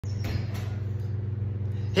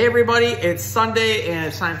Hey everybody, it's Sunday and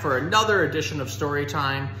it's time for another edition of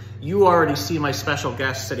Storytime. You already see my special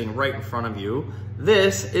guest sitting right in front of you.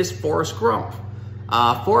 This is Forrest Grump.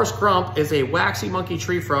 Forrest Grump is a waxy monkey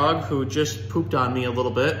tree frog who just pooped on me a little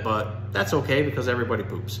bit, but that's okay because everybody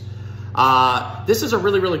poops. This is a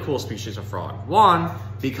really cool species of frog. One,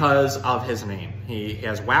 because of his name. He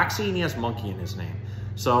has waxy and he has monkey in his name.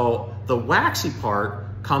 So the waxy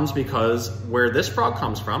part comes because where this frog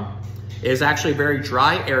comes from is actually a very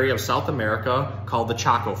dry area of South America called the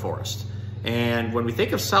Chaco Forest. And when we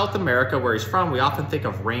think of South America, where he's from, we often think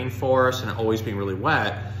of rainforest and it always being really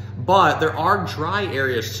wet. But there are dry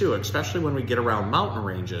areas too, especially when we get around mountain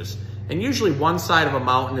ranges. And usually one side of a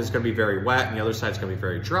mountain is going to be very wet and the other side is going to be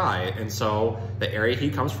very dry. And so the area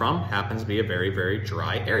he comes from happens to be a very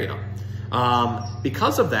dry area.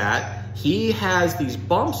 Because of that, he has these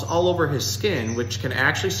bumps all over his skin, which can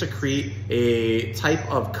actually secrete a type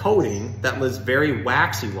of coating that is very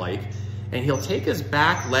waxy-like. And he'll take his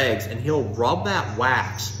back legs and he'll rub that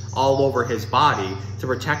wax all over his body to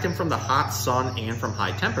protect him from the hot sun and from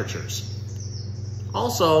high temperatures.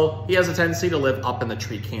 Also, he has a tendency to live up in the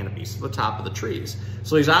tree canopies, the top of the trees.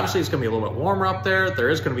 So it's going to be a little bit warmer up there. There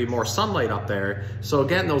is going to be more sunlight up there. So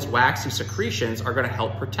again, those waxy secretions are going to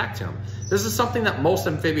help protect him. This is something that most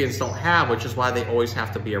amphibians don't have, which is why they always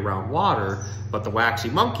have to be around water. But the waxy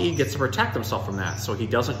monkey gets to protect himself from that. So he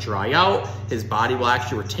doesn't dry out. His body will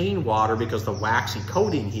actually retain water because the waxy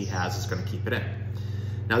coating he has is going to keep it in.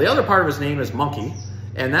 Now, the other part of his name is monkey.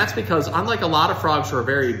 And that's because unlike a lot of frogs who are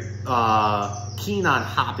very keen on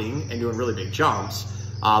hopping and doing really big jumps,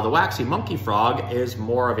 the waxy monkey frog is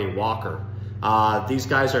more of a walker. These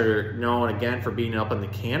guys are known again for being up in the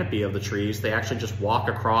canopy of the trees. They actually just walk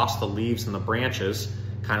across the leaves and the branches,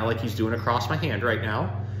 kind of like he's doing across my hand right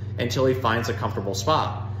now, until he finds a comfortable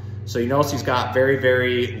spot. So you notice he's got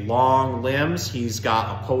very long limbs. He's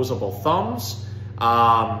got opposable thumbs.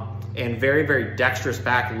 And very dexterous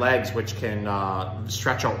back legs, which can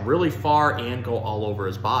stretch out really far and go all over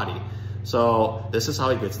his body. So this is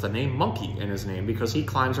how he gets the name monkey in his name, because he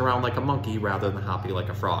climbs around like a monkey rather than hoppy like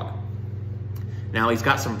a frog. Now he's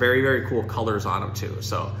got some very cool colors on him too.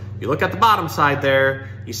 So you look at the bottom side there,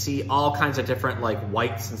 you see all kinds of different like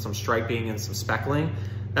whites and some striping and some speckling.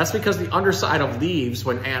 That's because the underside of leaves,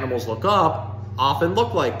 when animals look up, often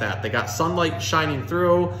look like that. They got sunlight shining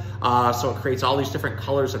through, so it creates all these different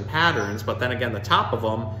colors and patterns, but then again, the top of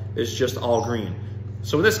them is just all green.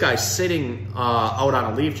 So when this guy's sitting out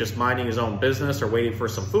on a leaf, just minding his own business or waiting for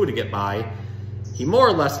some food to get by, he more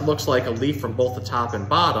or less looks like a leaf from both the top and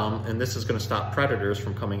bottom, and this is gonna stop predators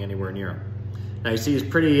from coming anywhere near him. Now you see he's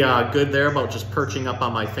pretty good there about just perching up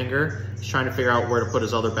on my finger. He's trying to figure out where to put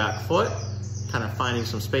his other back foot, kind of finding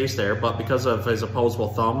some space there, but because of his opposable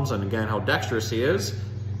thumbs and again how dexterous he is,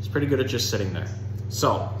 he's pretty good at just sitting there.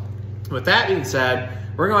 So with that being said,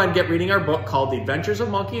 we're going to go ahead and get reading our book called The Adventures of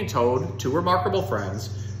Monkey and Toad, Two Remarkable Friends,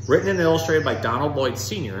 written and illustrated by Donald Lloyd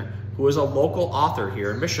Jr., who is a local author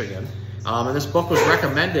here in Michigan. And this book was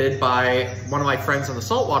recommended by one of my friends in the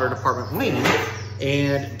saltwater department, Wayne,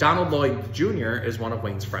 and Donald Lloyd Jr. is one of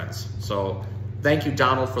Wayne's friends. So thank you,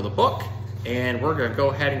 Donald, for the book, and we're going to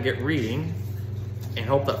go ahead and get reading and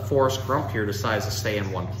hope that Forrest Grump here decides to stay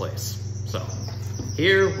in one place. So,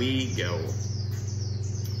 here we go.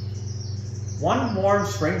 One warm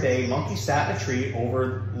spring day, Monkey sat in a tree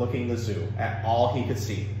overlooking the zoo at all he could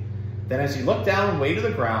see. Then as he looked down way to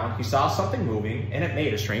the ground, he saw something moving and it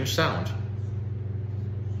made a strange sound.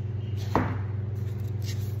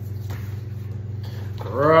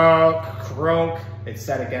 Croak, croak, it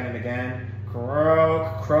said again and again.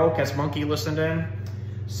 Croak, croak, as Monkey listened in.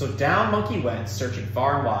 So down Monkey went, searching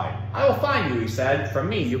far and wide. I will find you, he said. From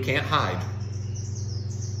me you can't hide.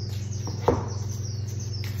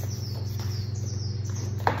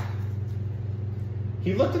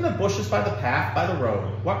 He looked in the bushes by the path by the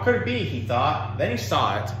road. What could it be, he thought. Then he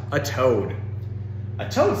saw it. A toad. A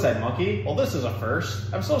toad, said Monkey. Well, this is a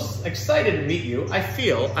first. I'm so excited to meet you, I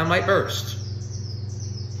feel I might burst.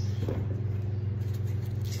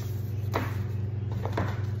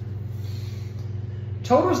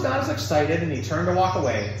 Toad was not as excited and he turned to walk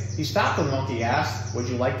away. He stopped when Monkey asked, would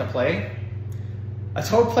you like to play? A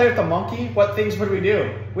toad play with the monkey? What things would we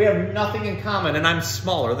do? We have nothing in common and I'm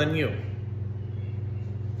smaller than you.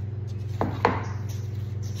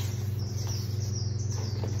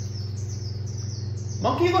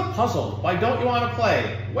 Monkey looked puzzled. Why don't you want to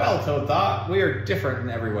play? Well, Toad thought, we are different in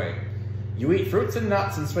every way. You eat fruits and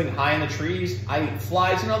nuts and swing high in the trees. I eat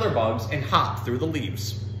flies and other bugs and hop through the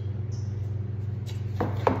leaves.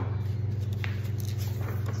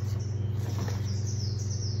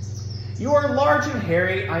 You are large and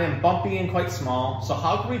hairy, I am bumpy and quite small, so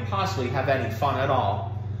how could we possibly have any fun at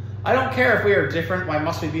all? I don't care if we are different, why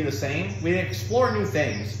must we be the same? We explore new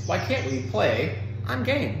things, why can't we play? I'm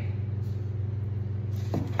game.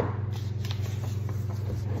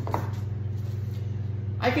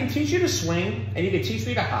 I can teach you to swing, and you can teach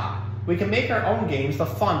me to hop. We can make our own games, the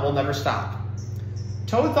fun will never stop.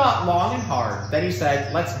 Toad thought long and hard, then he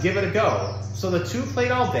said, let's give it a go. So the two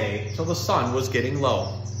played all day, till the sun was getting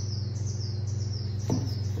low.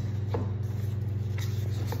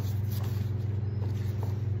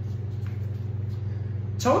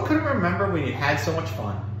 Toad couldn't remember when he had so much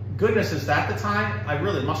fun. Goodness, is that the time? I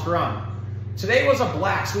really must run. Today was a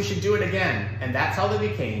blast, we should do it again. And that's how they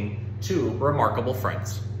became two remarkable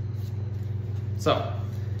friends. So,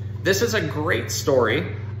 this is a great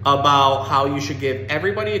story about how you should give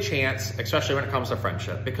everybody a chance, especially when it comes to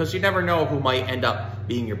friendship, because you never know who might end up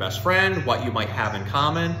being your best friend, what you might have in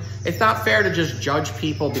common. It's not fair to just judge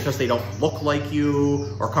people because they don't look like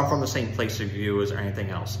you or come from the same place of you as or anything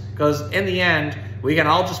else. Because in the end, we can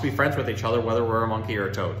all just be friends with each other, whether we're a monkey or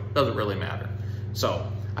a toad. Doesn't really matter.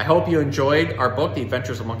 So, I hope you enjoyed our book, The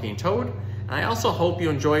Adventures of Monkey and Toad. And I also hope you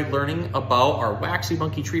enjoyed learning about our waxy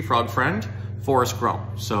monkey tree frog friend, Forrest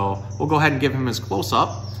Grump. So we'll go ahead and give him his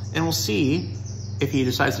close-up, and we'll see if he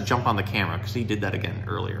decides to jump on the camera, because he did that again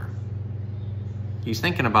earlier. He's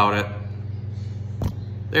thinking about it.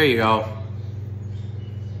 There you go.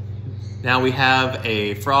 Now we have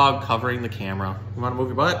a frog covering the camera. You want to move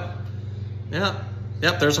your butt? Yeah.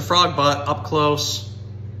 Yep, there's a frog butt up close.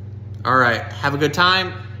 All right, have a good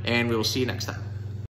time, and we will see you next time.